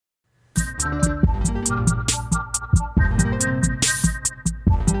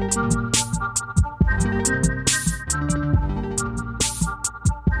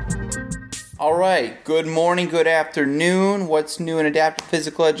All right, good morning, good afternoon. What's new in adaptive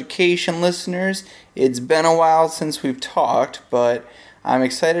physical education, listeners? It's been a while since we've talked, but I'm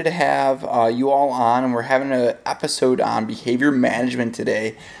excited to have you all on, and we're having an episode on behavior management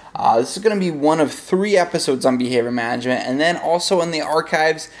today. This is going to be one of 3 episodes on behavior management, and then also in the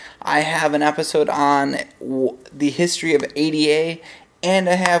archives, I have an episode on the history of ADA, and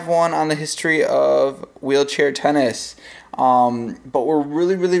I have one on the history of wheelchair tennis. But we're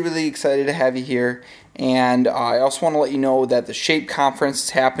really excited to have you here. And I also want to let you know that the SHAPE conference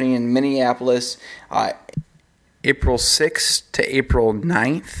is happening in Minneapolis April 6th to April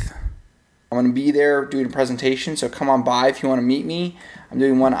 9th. I'm going to be there doing a presentation, so come on by if you want to meet me. I'm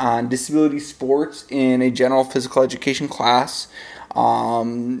doing one on disability sports in a general physical education class.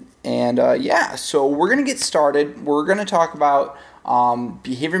 So we're going to get started. We're going to talk about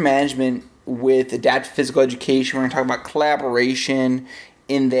behavior management with adaptive physical education. We're going to talk about collaboration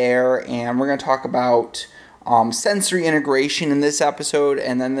in there, and we're going to talk about sensory integration in this episode,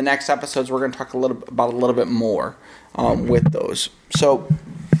 and then the next episodes we're going to talk a little bit more with those. So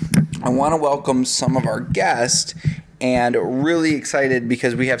I want to welcome some of our guests, and really excited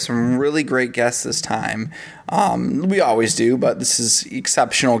because we have some really great guests this time. We always do, but this is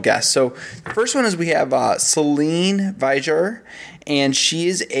exceptional guests. So the first one is we have Celine Viger, and she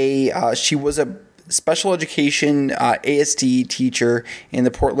was a special education ASD teacher in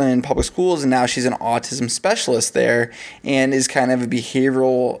the Portland Public Schools, and now she's an autism specialist there and is kind of a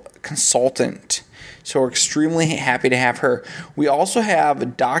behavioral consultant. So we're extremely happy to have her. We also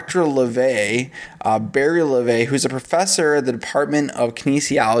have Dr. LeVay, Barry LeVay, who's a professor at the Department of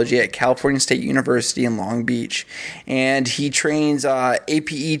Kinesiology at California State University in Long Beach. And he trains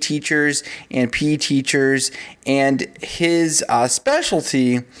APE teachers and PE teachers, and his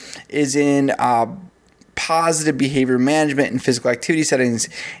specialty is in positive behavior management in physical activity settings.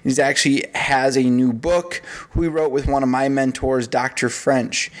 He actually has a new book who he wrote with one of my mentors, Dr.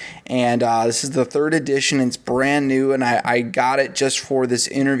 French. And this is the 3rd edition. It's brand new, and I got it just for this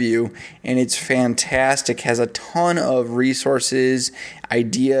interview. And it's fantastic. Has a ton of resources,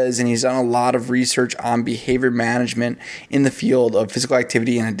 ideas, and he's done a lot of research on behavior management in the field of physical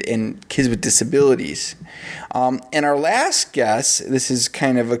activity and kids with disabilities. And our last guest, this is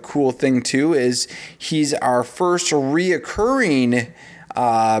kind of a cool thing too, is he's our first reoccurring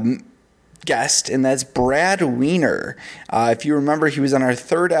guest, and that's Brad Weiner. If you remember, he was on our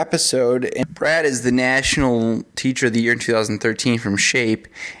 3rd episode, and Brad is the National Teacher of the Year in 2013 from SHAPE,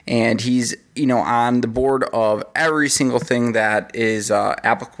 and he's on the board of every single thing that is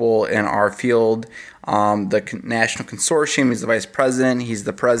applicable in our field. The National Consortium, he's the vice president. He's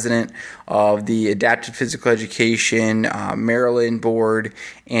the president of the Adaptive Physical Education Maryland board,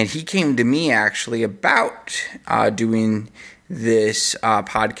 and he came to me actually about doing this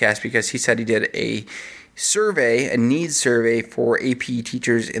podcast because he said he did a needs survey for APE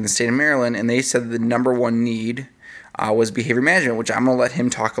teachers in the state of Maryland, and they said the number one need was behavior management, which I'm going to let him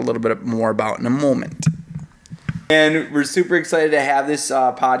talk a little bit more about in a moment. And we're super excited to have this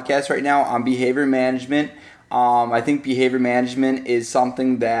podcast right now on behavior management. I think behavior management is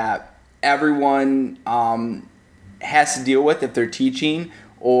something that everyone has to deal with if they're teaching,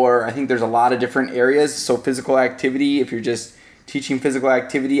 or I think there's a lot of different areas. So physical activity, if you're just teaching physical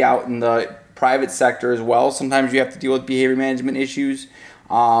activity out in the private sector as well, sometimes you have to deal with behavior management issues.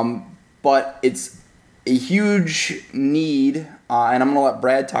 But it's a huge need, and I'm going to let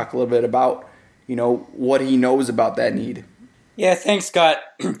Brad talk a little bit about what he knows about that need. Yeah, thanks, Scott.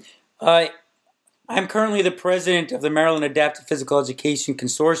 I'm currently the president of the Maryland Adaptive Physical Education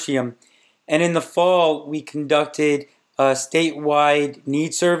Consortium, and in the fall, we conducted a statewide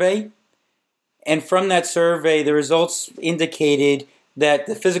need survey. And from that survey, the results indicated that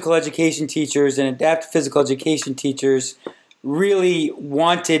the physical education teachers and adaptive physical education teachers really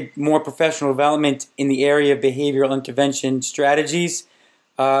wanted more professional development in the area of behavioral intervention strategies.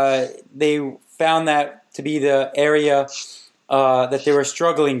 They found that to be the area that they were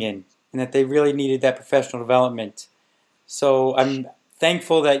struggling in, and that they really needed that professional development. So I'm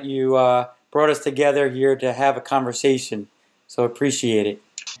thankful that you brought us together here to have a conversation. So appreciate it.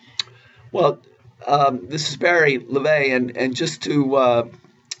 Well, this is Barry LeVay, and just to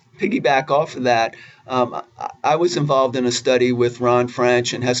piggyback off of that, I was involved in a study with Ron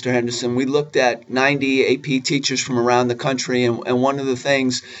French and Hester Henderson. We looked at 90 AP teachers from around the country, and one of the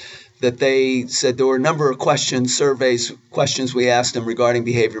things that they said there were a number of questions we asked them regarding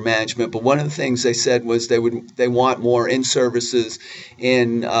behavior management. But one of the things they said was they want more in-services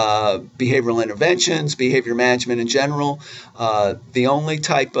in behavioral interventions, behavior management in general. The only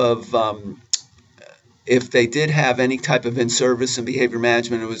type of if they did have any type of in-service in behavior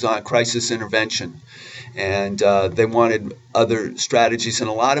management, it was on crisis intervention. And they wanted other strategies. And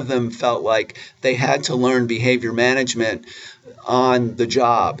a lot of them felt like they had to learn behavior management on the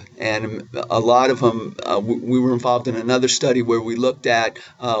job. And a lot of them, we were involved in another study where we looked at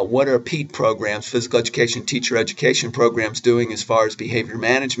what are PETE programs, physical education, teacher education programs, doing as far as behavior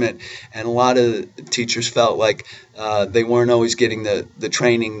management. And a lot of teachers felt like they weren't always getting the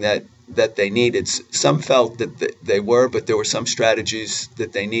training that they needed. Some felt that they were, but there were some strategies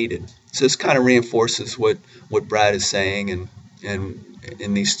that they needed. So this kind of reinforces what Brad is saying and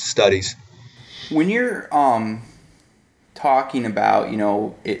in these studies. When you're talking about,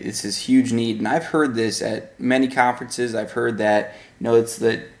 it's this huge need, and I've heard this at many conferences. I've heard that, it's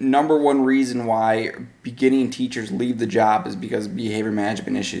the number one reason why beginning teachers leave the job is because of behavior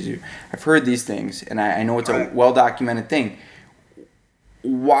management issues. I've heard these things, and I know it's a well-documented thing.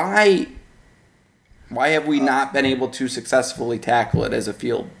 Why have we not been able to successfully tackle it as a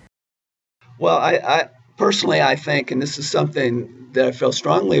field? Well, I personally, I think, and this is something that I feel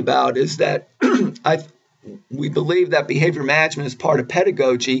strongly about, is that we believe that behavior management is part of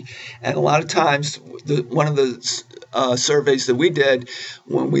pedagogy. And a lot of times, one of the surveys that we did,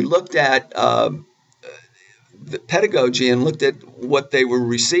 when we looked at the pedagogy and looked at what they were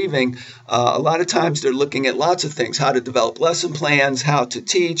receiving, a lot of times they're looking at lots of things: how to develop lesson plans, how to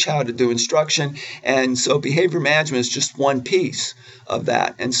teach, how to do instruction. And so behavior management is just one piece of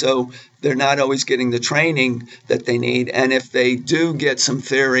that. And so they're not always getting the training that they need. And if they do get some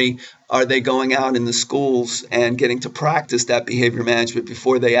theory, are they going out in the schools and getting to practice that behavior management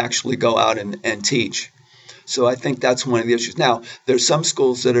before they actually go out and teach? So I think that's one of the issues. Now, there's some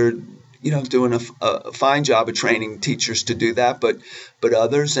schools that are doing a fine job of training teachers to do that, but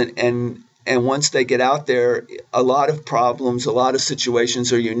others, and once they get out there, a lot of problems, a lot of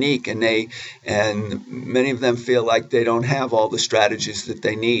situations are unique, and many of them feel like they don't have all the strategies that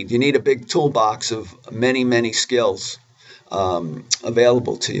they need. You need a big toolbox of many, many skills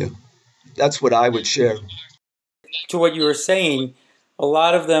available to you. That's what I would share. To what you were saying, a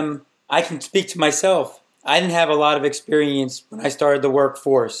lot of them, I can speak to myself. I didn't have a lot of experience when I started the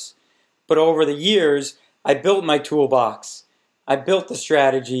workforce. But over the years, I built my toolbox. I built the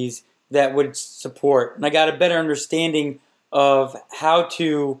strategies that would support. And I got a better understanding of how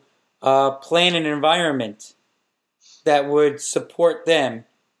to plan an environment that would support them.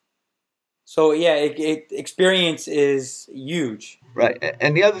 So, yeah, experience is huge. Right.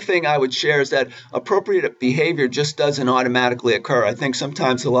 And the other thing I would share is that appropriate behavior just doesn't automatically occur. I think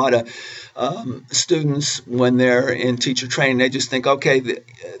sometimes a lot of students, when they're in teacher training, they just think, okay,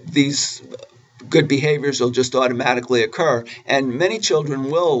 these good behaviors will just automatically occur. And many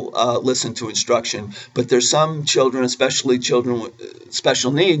children will listen to instruction, but there's some children, especially children with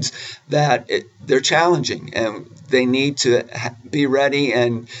special needs, that they're challenging, and they need to be ready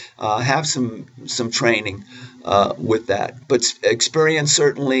and have some training with that. But experience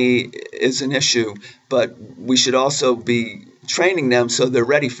certainly is an issue, but we should also be training them so they're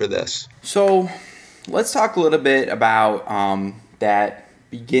ready for this. So let's talk a little bit about that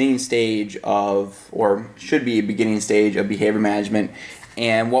beginning stage of, or should be a beginning stage of behavior management,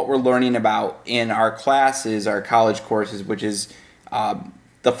 and what we're learning about in our classes, our college courses, which is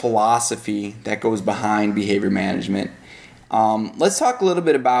the philosophy that goes behind behavior management. Let's talk a little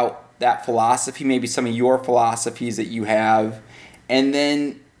bit about that philosophy, maybe some of your philosophies that you have, and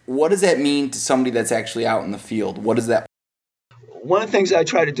then what does that mean to somebody that's actually out in the field? What does that? One of the things I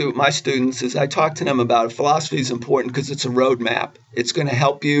try to do with my students is I talk to them about philosophy is important because it's a roadmap. It's going to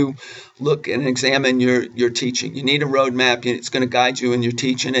help you look and examine your teaching. You need a roadmap. It's going to guide you in your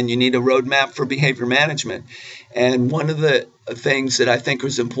teaching, and you need a roadmap for behavior management. And one of the things that I think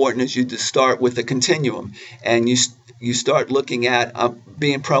is important is you to start with a continuum, and you start looking at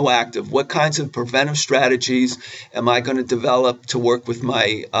being proactive. What kinds of preventive strategies am I going to develop to work with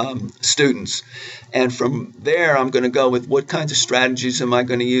my students? And from there, I'm going to go with what kinds of strategies am I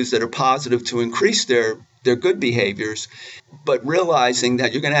going to use that are positive to increase their good behaviors, but realizing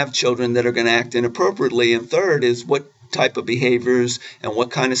that you're going to have children that are going to act inappropriately. And third is what type of behaviors and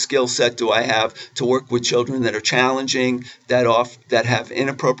what kind of skill set do I have to work with children that are challenging, that have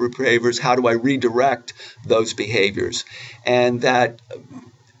inappropriate behaviors? How do I redirect those behaviors? And that,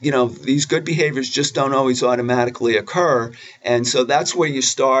 these good behaviors just don't always automatically occur. And so that's where you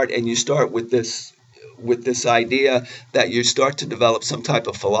start, and you start with with this idea that you start to develop some type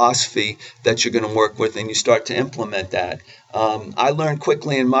of philosophy that you're going to work with, and you start to implement that. I learned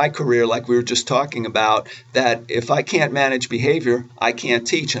quickly in my career, like we were just talking about, that if I can't manage behavior, I can't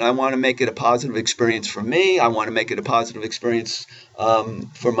teach. And I want to make it a positive experience for me. I want to make it a positive experience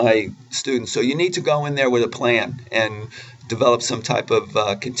for my students. So you need to go in there with a plan and develop some type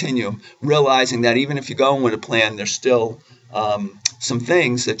of continuum, realizing that even if you go in with a plan, there's still some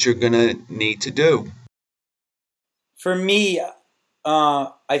things that you're going to need to do. For me,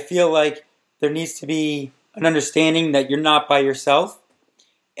 I feel like there needs to be an understanding that you're not by yourself,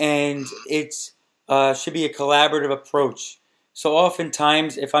 and it's should be a collaborative approach. So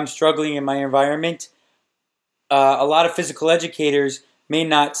oftentimes, if I'm struggling in my environment, a lot of physical educators may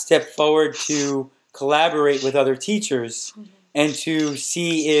not step forward to collaborate with other teachers and to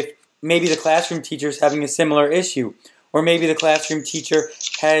see if maybe the classroom teacher is having a similar issue, or maybe the classroom teacher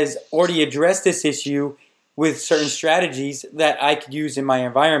has already addressed this issue with certain strategies that I could use in my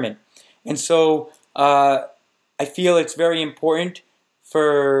environment. And so I feel it's very important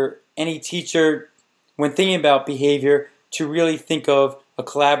for any teacher, when thinking about behavior, to really think of a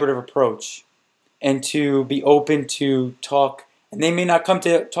collaborative approach and to be open to talk. And they may not come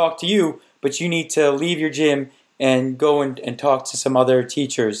to talk to you, but you need to leave your gym and go and talk to some other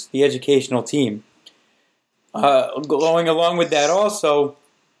teachers, the educational team. Going along with that also,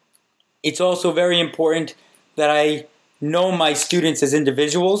 it's also very important that I know my students as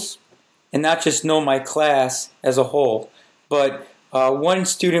individuals and not just know my class as a whole. But one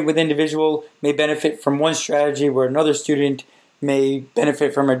student with individual may benefit from one strategy where another student may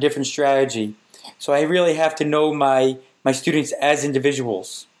benefit from a different strategy. So I really have to know my students as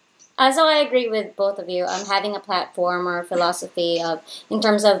individuals. So I agree with both of you. Having a platform or philosophy in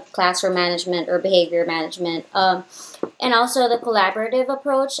terms of classroom management or behavior management, and also the collaborative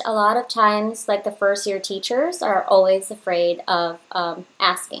approach. A lot of times, like the first year teachers are always afraid of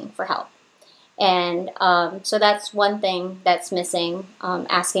asking for help. And so that's one thing that's missing,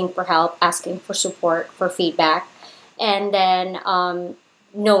 asking for help, asking for support, for feedback, and then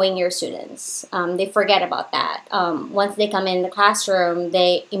knowing your students. They forget about that. Once they come in the classroom,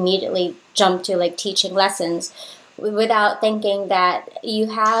 they immediately jump to like teaching lessons without thinking that you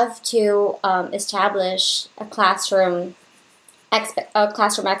have to establish a classroom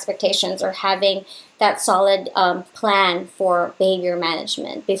expectations, or having that solid plan for behavior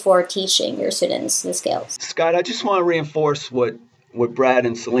management before teaching your students the skills. Scott, I just want to reinforce what Brad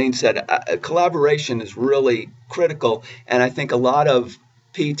and Celine said. Collaboration is really critical, and I think a lot of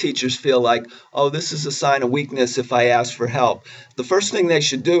PE teachers feel like, oh, this is a sign of weakness if I ask for help. The first thing they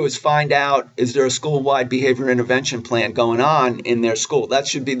should do is find out, is there a school-wide behavior intervention plan going on in their school? That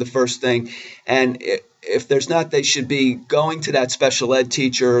should be the first thing. And if there's not, they should be going to that special ed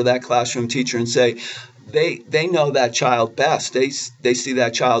teacher or that classroom teacher and say, they know that child best. They see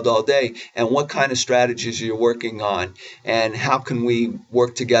that child all day. And what kind of strategies are you working on? And how can we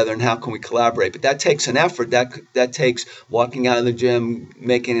work together, and how can we collaborate? But that takes an effort. That takes walking out of the gym,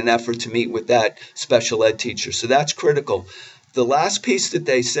 making an effort to meet with that special ed teacher. So that's critical. The last piece that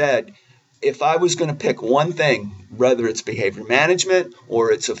they said, if I was going to pick one thing, whether it's behavior management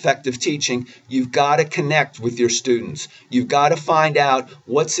or it's effective teaching, you've got to connect with your students. You've got to find out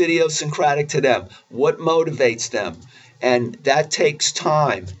what's idiosyncratic to them, what motivates them. And that takes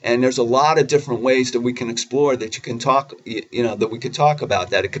time. And there's a lot of different ways that we can explore that you can talk, that we could talk about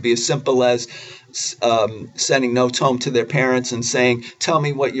that. It could be as simple as sending notes home to their parents and saying, tell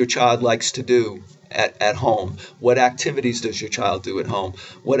me what your child likes to do at home. What activities does your child do at home?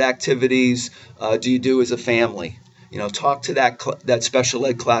 What activities do you do as a family? Talk to that special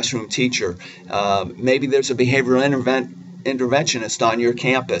ed classroom teacher. Maybe there's a behavioral interventionist on your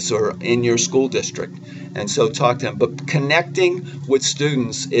campus or in your school district. And so talk to them. But connecting with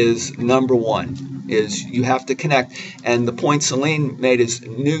students is number one. Is you have to connect. And the point Celine made is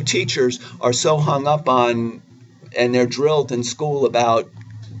new teachers are so hung up on, and they're drilled in school about,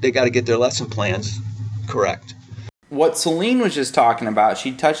 they got to get their lesson plans correct. What Celine was just talking about,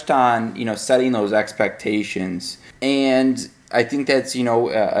 she touched on, setting those expectations. And I think that's,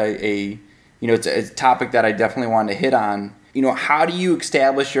 it's a topic that I definitely wanted to hit on. How do you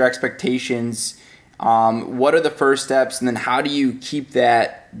establish your expectations? What are the first steps? And then how do you keep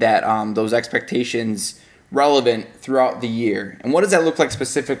those expectations relevant throughout the year? And what does that look like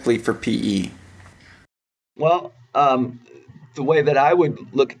specifically for PE? Well, the way that I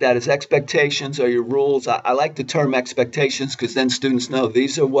would look at that is expectations are your rules. I like the term expectations because then students know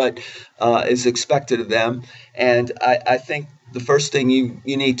these are what is expected of them. And I think the first thing you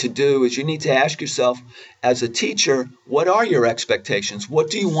need to do is you need to ask yourself, as a teacher, what are your expectations?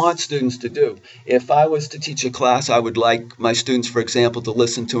 What do you want students to do? If I was to teach a class, I would like my students, for example, to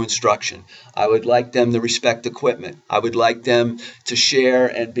listen to instruction. I would like them to respect equipment. I would like them to share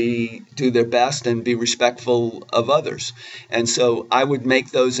and do their best and be respectful of others. And so I would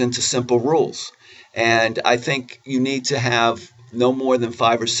make those into simple rules. And I think you need to have no more than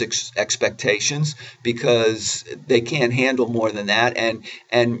 5 or 6 expectations, because they can't handle more than that.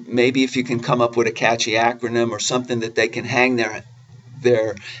 And maybe if you can come up with a catchy acronym or something that they can hang their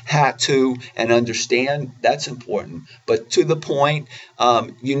hat to and understand, that's important. But to the point,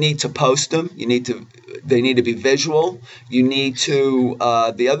 you need to post them. They need to be visual. You need to,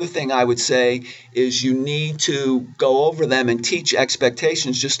 the other thing I would say is you need to go over them and teach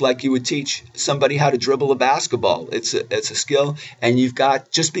expectations, just like you would teach somebody how to dribble a basketball. It's a skill, and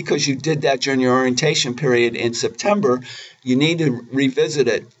just because you did that during your orientation period in September, you need to revisit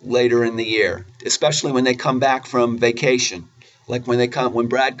it later in the year, especially when they come back from vacation. Like when they come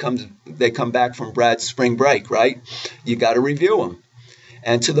back from Brad's spring break, right? You got to review them,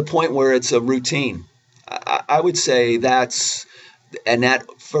 and to the point where it's a routine. I would say that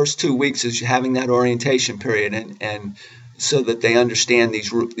first 2 weeks is having that orientation period, and so that they understand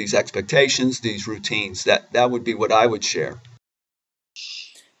these expectations, these routines. That would be what I would share.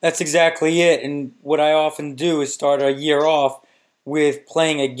 That's exactly it. And what I often do is start a year off with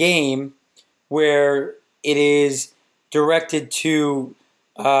playing a game where it is directed to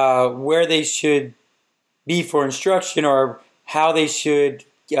where they should be for instruction, or how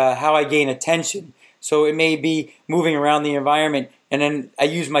I gain attention. So it may be moving around the environment, and then I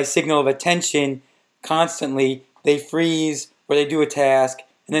use my signal of attention constantly. They freeze or they do a task,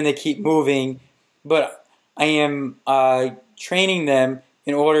 and then they keep moving. But I am training them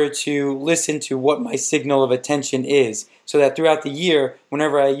in order to listen to what my signal of attention is, so that throughout the year,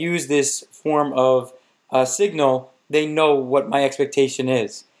 whenever I use this form of signal, they know what my expectation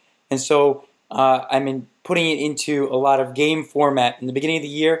is. And so I'm putting it into a lot of game format in the beginning of the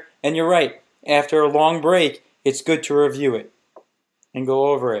year. And you're right, after a long break, it's good to review it and go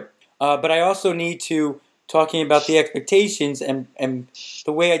over it. But I also need to, talking about the expectations, and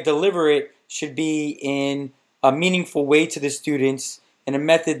the way I deliver it should be in a meaningful way to the students, and a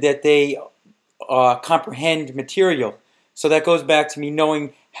method that they comprehend material. So that goes back to me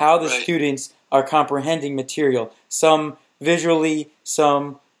knowing how the students are comprehending material. Some visually,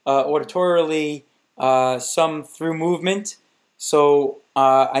 some auditorily, some through movement. So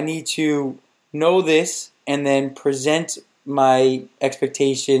I need to know this and then present my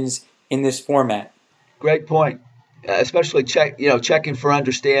expectations in this format. Great point. Especially checking for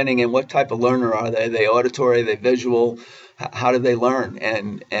understanding and what type of learner are they? Are they auditory? Are they visual? How do they learn?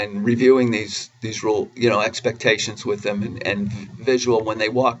 And reviewing these rule expectations with them, and visual, when they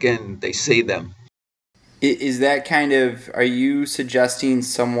walk in, they see them. Is that are you suggesting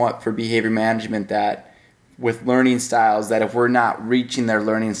somewhat for behavior management that with learning styles, that if we're not reaching their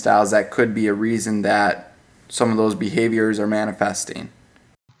learning styles, that could be a reason that some of those behaviors are manifesting?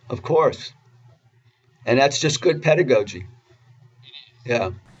 Of course. And that's just good pedagogy.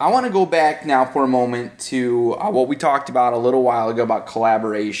 Yeah. I want to go back now for a moment to what we talked about a little while ago about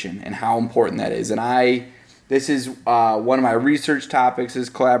collaboration and how important that is. And this is one of my research topics is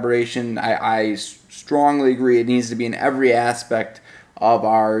collaboration. I strongly agree it needs to be in every aspect of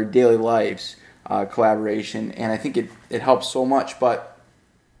our daily lives, collaboration. And I think it helps so much. But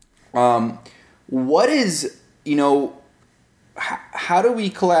what is, how do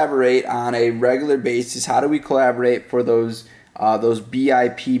we collaborate on a regular basis? How do we collaborate for those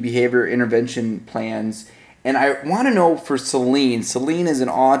BIP, behavior intervention plans? And I want to know for Celine. Celine is an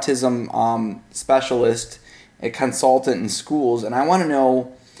autism specialist, a consultant in schools, and I want to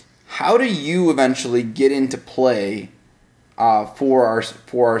know, how do you eventually get into play for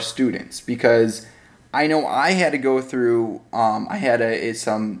our students? Because I know I had to go through. I had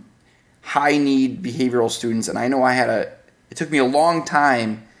some high need behavioral students, and I know it took me a long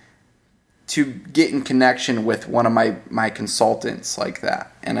time to get in connection with one of my consultants like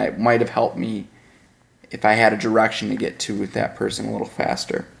that. And it might have helped me if I had a direction to get to with that person a little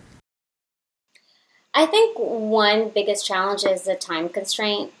faster. I think one biggest challenge is the time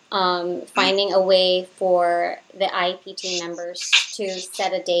constraint. Finding a way for the IEP team members to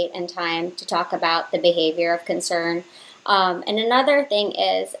set a date and time to talk about the behavior of concern. And another thing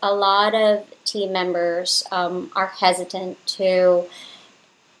is a lot of team members are hesitant to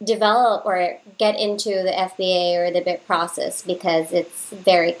develop or get into the FBA or the BIP process because it's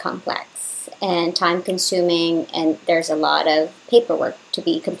very complex and time consuming, and there's a lot of paperwork to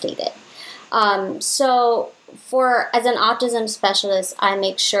be completed. So as an autism specialist, I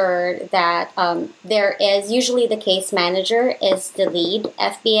make sure that there is usually the case manager is the lead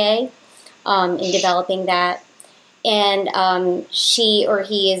FBA in developing that. And she or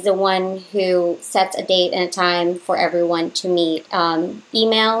he is the one who sets a date and a time for everyone to meet.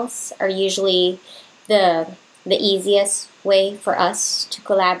 Emails are usually the easiest way for us to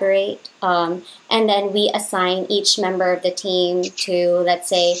collaborate. And then we assign each member of the team to, let's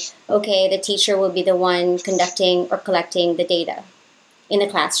say, okay, the teacher will be the one conducting or collecting the data in the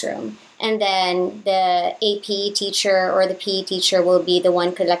classroom. And then the AP teacher or the PE teacher will be the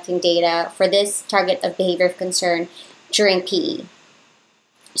one collecting data for this target of behavior of concern during PE.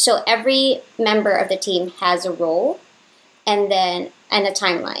 So every member of the team has a role and a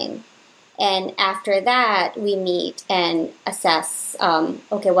timeline. And after that, we meet and assess,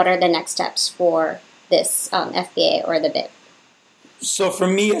 okay, what are the next steps for this FBA or the BIP? So for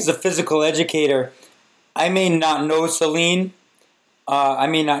me as a physical educator, I may not know Celine. I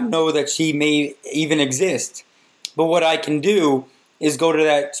may not know that she may even exist. But what I can do is go to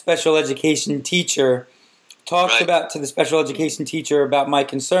that special education teacher, talk to the special education teacher about my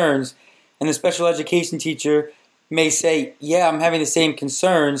concerns, and the special education teacher may say, yeah, I'm having the same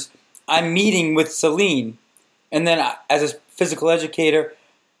concerns. I'm meeting with Celine. And then as a physical educator,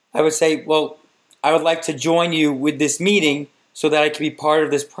 I would say, well, I would like to join you with this meeting so that I can be part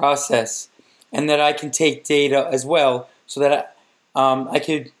of this process and that I can take data as well so that I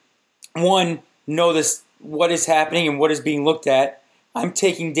could, one, know this, what is happening and what is being looked at. I'm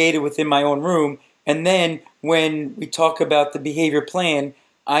taking data within my own room. And then when we talk about the behavior plan,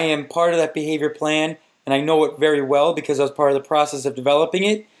 I am part of that behavior plan and I know it very well because I was part of the process of developing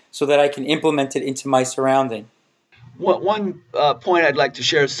it so that I can implement it into my surrounding. One point I'd like to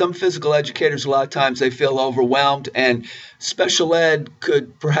share is some physical educators, a lot of times they feel overwhelmed, and special ed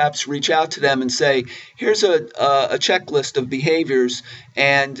could perhaps reach out to them and say, here's a checklist of behaviors,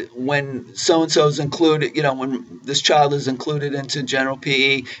 and when so-and-so is included, when this child is included into general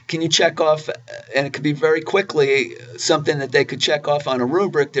PE, can you check off, and it could be very quickly something that they could check off on a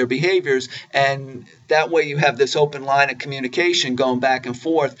rubric, their behaviors, and that way you have this open line of communication going back and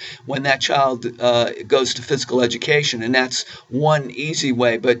forth when that child goes to physical education, and that's one easy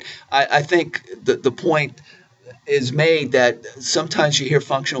way. But I think the point is made that sometimes you hear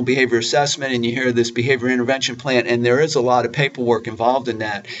functional behavior assessment and you hear this behavior intervention plan, and there is a lot of paperwork involved in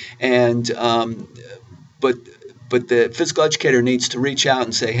that. And but the physical educator needs to reach out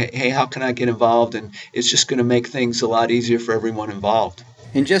and say, hey, how can I get involved? And it's just going to make things a lot easier for everyone involved.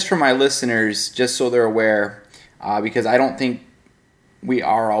 And just for my listeners, just so they're aware, because I don't think we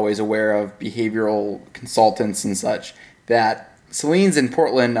are always aware of behavioral consultants and such, that Celine's in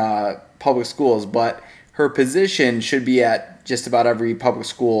Portland public schools, but her position should be at just about every public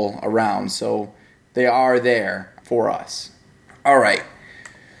school around. So they are there for us. All right.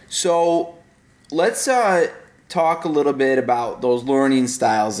 So let's talk a little bit about those learning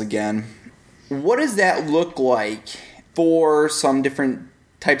styles again. What does that look like for some different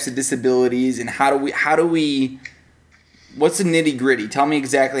types of disabilities, and how do we what's the nitty-gritty? Tell me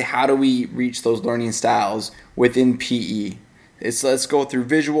exactly, how do we reach those learning styles within PE? Let's go through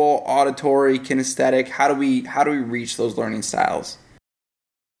visual, auditory, kinesthetic. How do we reach those learning styles?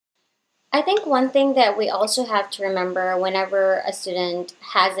 I think one thing that we also have to remember whenever a student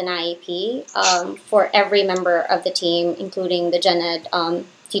has an IEP, for every member of the team, including the gen ed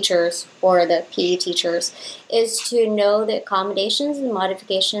teachers or the PE teachers, is to know the accommodations and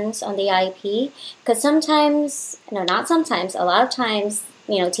modifications on the IEP. Because a lot of times,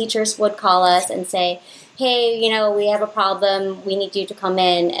 teachers would call us and say, hey, we have a problem, we need you to come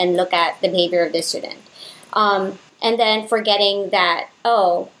in and look at the behavior of the student. And then forgetting that,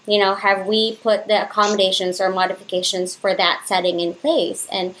 have we put the accommodations or modifications for that setting in place?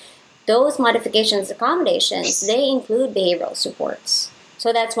 And those modifications, accommodations, they include behavioral supports.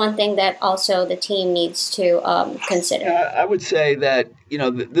 So that's one thing that also the team needs to consider. I would say that,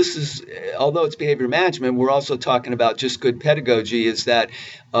 this is, although it's behavior management, we're also talking about just good pedagogy, is that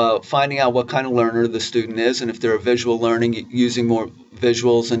finding out what kind of learner the student is, and if they're a visual learning, using more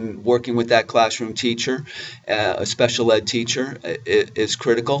visuals and working with that classroom teacher, a special ed teacher is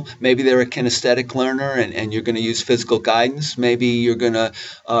critical. Maybe they're a kinesthetic learner and you're going to use physical guidance. Maybe you're going to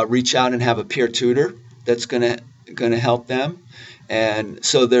reach out and have a peer tutor that's going to help them. And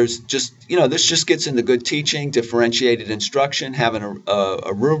so there's just, this just gets into good teaching, differentiated instruction, having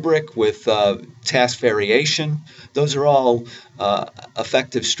a rubric with task variation. Those are all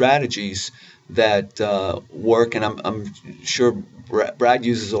effective strategies that work, and I'm sure Brad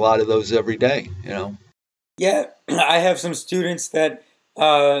uses a lot of those every day, Yeah, I have some students that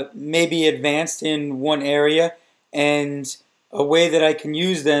maybe advanced in one area, and a way that I can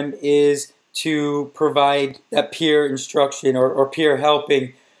use them is to provide that peer instruction or peer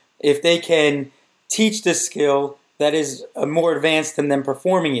helping. If they can teach the skill that is more advanced than them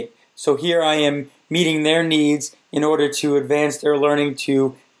performing it. So here I am meeting their needs in order to advance their learning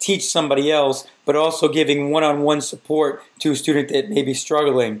to teach somebody else, but also giving one-on-one support to a student that may be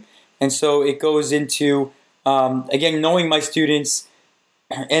struggling. And so it goes into, again, knowing my students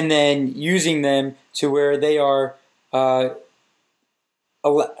and then using them to where they are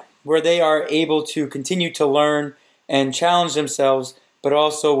able to continue to learn and challenge themselves, but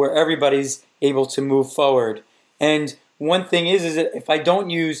also where everybody's able to move forward. And one thing is that if I don't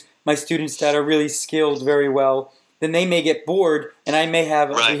use my students that are really skilled very well, then they may get bored and I may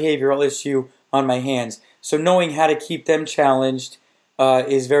have a behavioral issue on my hands. So knowing how to keep them challenged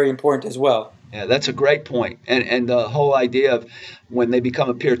is very important as well. Yeah, that's a great point. And the whole idea of when they become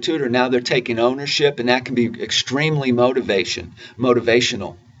a peer tutor, now they're taking ownership, and that can be extremely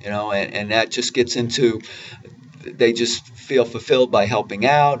motivational, and that just gets into, they just feel fulfilled by helping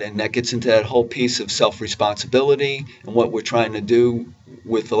out, and that gets into that whole piece of self-responsibility and what we're trying to do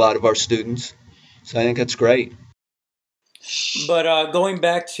with a lot of our students. So I think that's great. But going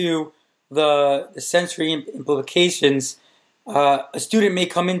back to the sensory implications, a student may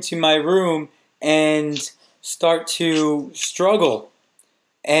come into my room and start to struggle.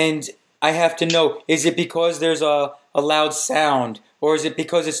 And I have to know, is it because there's a loud sound? Or is it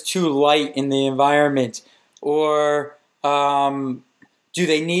because it's too light in the environment? Or do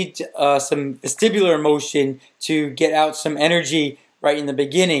they need some vestibular motion to get out some energy right in the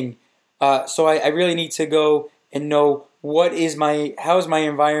beginning? So I really need to go and know how is my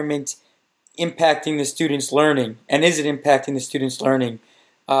environment impacting the student's learning, and is it impacting the student's learning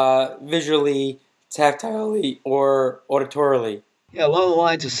visually, tactilely, or auditorily? Yeah, along the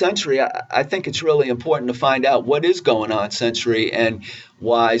lines of sensory, I think it's really important to find out what is going on sensory and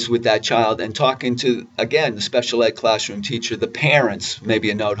wise with that child, and talking to, again, the special ed classroom teacher, the parents, maybe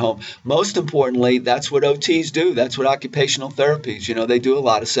a note home. Most importantly, that's what OTs do. That's what occupational therapies, they do a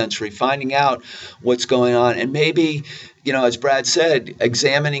lot of sensory, finding out what's going on. And maybe, as Brad said,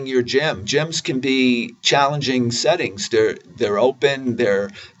 examining your gym. Gyms can be challenging settings. They're open,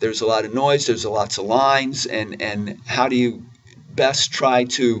 there's a lot of noise, there's lots of lines, and how do you best try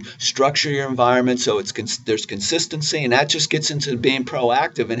to structure your environment so there's consistency, and that just gets into being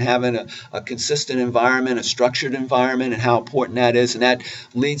proactive and having a consistent environment, a structured environment, and how important that is. And that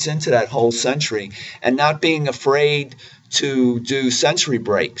leads into that whole sensory, and not being afraid to do sensory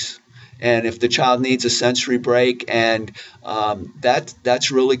breaks. And if the child needs a sensory break, and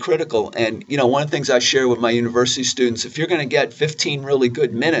that's really critical. And one of the things I share with my university students, if you're going to get 15 really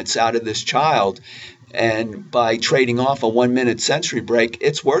good minutes out of this child, and by trading off a 1 minute sensory break,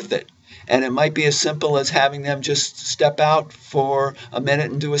 it's worth it. And it might be as simple as having them just step out for a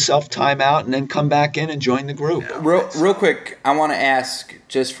minute and do a self timeout, and then come back in and join the group. Real quick, I want to ask,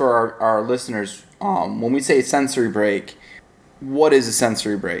 just for our listeners, when we say sensory break, what is a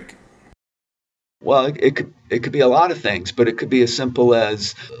sensory break? Well, it could be a lot of things, but it could be as simple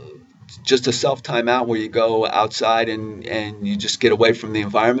as just a self timeout where you go outside and you just get away from the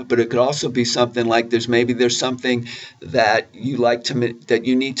environment. But it could also be something like there's something that that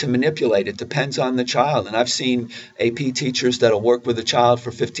you need to manipulate. It depends on the child. And I've seen AP teachers that'll work with a child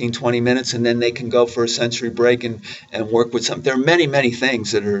for 15, 20 minutes, and then they can go for a sensory break and work with something. There are many, many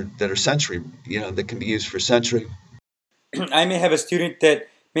things that are sensory, that can be used for sensory. I may have a student that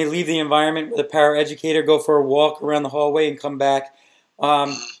may leave the environment with a paraeducator, go for a walk around the hallway, and come back.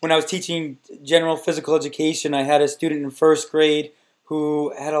 When I was teaching general physical education, I had a student in first grade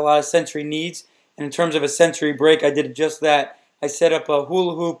who had a lot of sensory needs. And in terms of a sensory break, I did just that. I set up a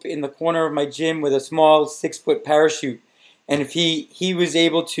hula hoop in the corner of my gym with a small 6-foot parachute. And if he was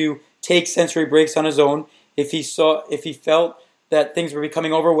able to take sensory breaks on his own, if he felt that things were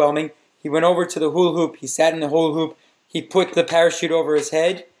becoming overwhelming, he went over to the hula hoop, he sat in the hula hoop, he put the parachute over his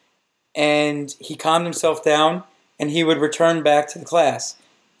head, and he calmed himself down, and he would return back to the class.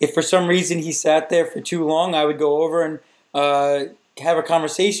 If for some reason he sat there for too long, I would go over and have a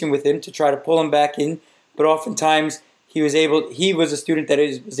conversation with him to try to pull him back in. But oftentimes he was a student that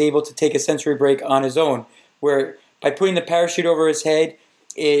was able to take a sensory break on his own, where by putting the parachute over his head,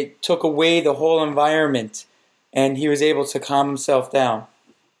 it took away the whole environment, and he was able to calm himself down.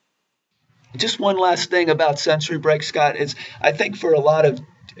 Just one last thing about sensory breaks, Scott, is I think for a lot of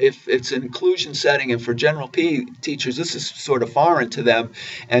if it's an inclusion setting, and for general PE teachers, this is sort of foreign to them.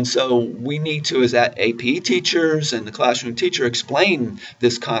 And so we need to, as APE teachers and the classroom teacher, explain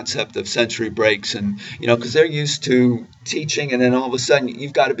this concept of sensory breaks. And, because they're used to teaching, and then all of a sudden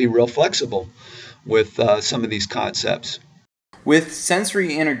you've got to be real flexible with some of these concepts. With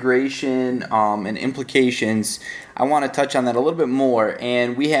sensory integration and implications, I want to touch on that a little bit more.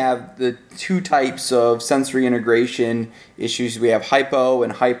 And we have the two types of sensory integration issues. We have hypo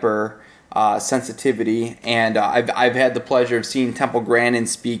and hyper sensitivity. And I've had the pleasure of seeing Temple Grandin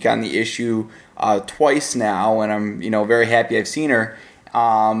speak on the issue twice now, and I'm very happy I've seen her.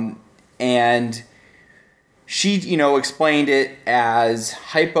 And she explained it as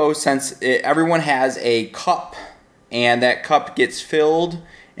everyone has a cup, and that cup gets filled,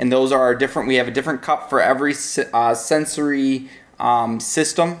 and those are different. We have a different cup for every sensory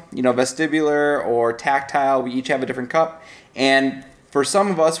system, vestibular or tactile. We each have a different cup, and for some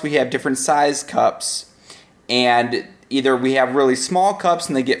of us, we have different size cups, and either we have really small cups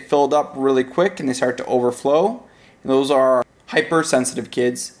and they get filled up really quick and they start to overflow. And those are hypersensitive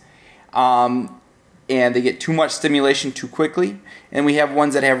kids, and they get too much stimulation too quickly. And we have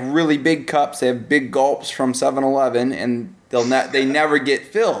ones that have really big cups. They have big gulps from 7-Eleven, and they never get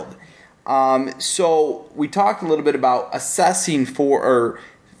filled. So we talked a little bit about assessing or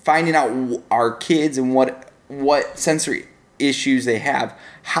finding out our kids and what sensory issues they have.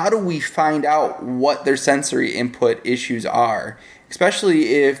 How do we find out what their sensory input issues are,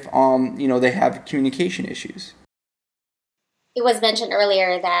 especially if they have communication issues? It was mentioned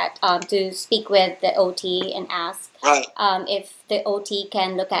earlier that to speak with the OT and ask if the OT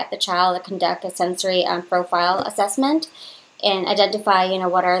can look at the child and conduct a sensory profile assessment and identify,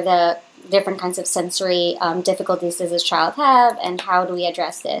 what are the different kinds of sensory difficulties does this child have, and how do we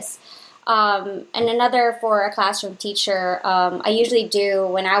address this. And another for a classroom teacher, I usually do,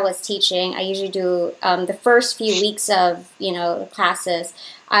 when I was teaching, the first few weeks of, classes,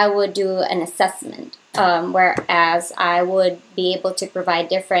 I would do an assessment. Whereas I would be able to provide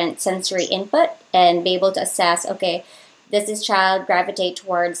different sensory input and be able to assess, okay, does this child gravitate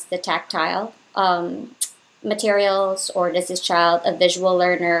towards the tactile materials, or does this child a visual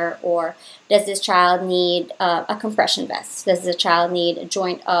learner, or does this child need a compression vest? Does the child need a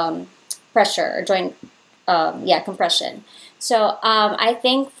joint pressure or joint compression? So I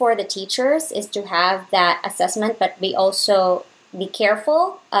think for the teachers is to have that assessment, but we also be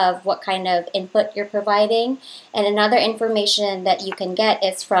careful of what kind of input you're providing. And another information that you can get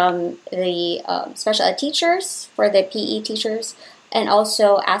is from the special ed teachers, for the PE teachers, and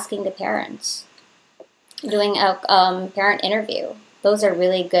also asking the parents, doing a parent interview. Those are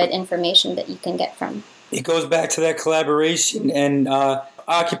really good information that you can get from. It goes back to that collaboration, and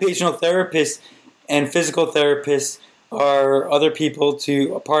occupational therapists and physical therapists are other people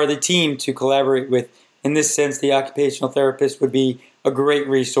a part of the team to collaborate with. In this sense, the occupational therapist would be a great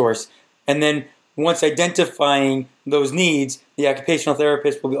resource. And then once identifying those needs, the occupational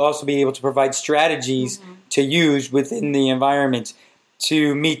therapist will also be able to provide strategies to use within the environment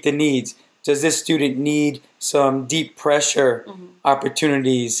to meet the needs. Does this student need some deep pressure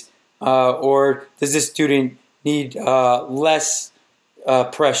opportunities, or does this student need less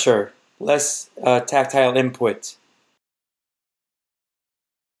pressure, less tactile input?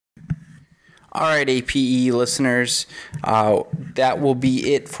 All right, APE listeners, that will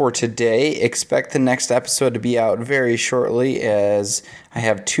be it for today. Expect the next episode to be out very shortly, as I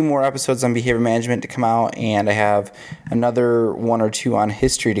have 2 more episodes on behavior management to come out, and I have another 1 or 2 on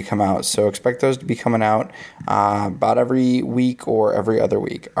history to come out. So expect those to be coming out about every week or every other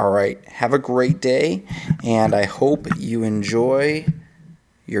week. All right, have a great day, and I hope you enjoy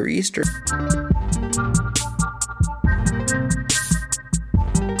your Easter.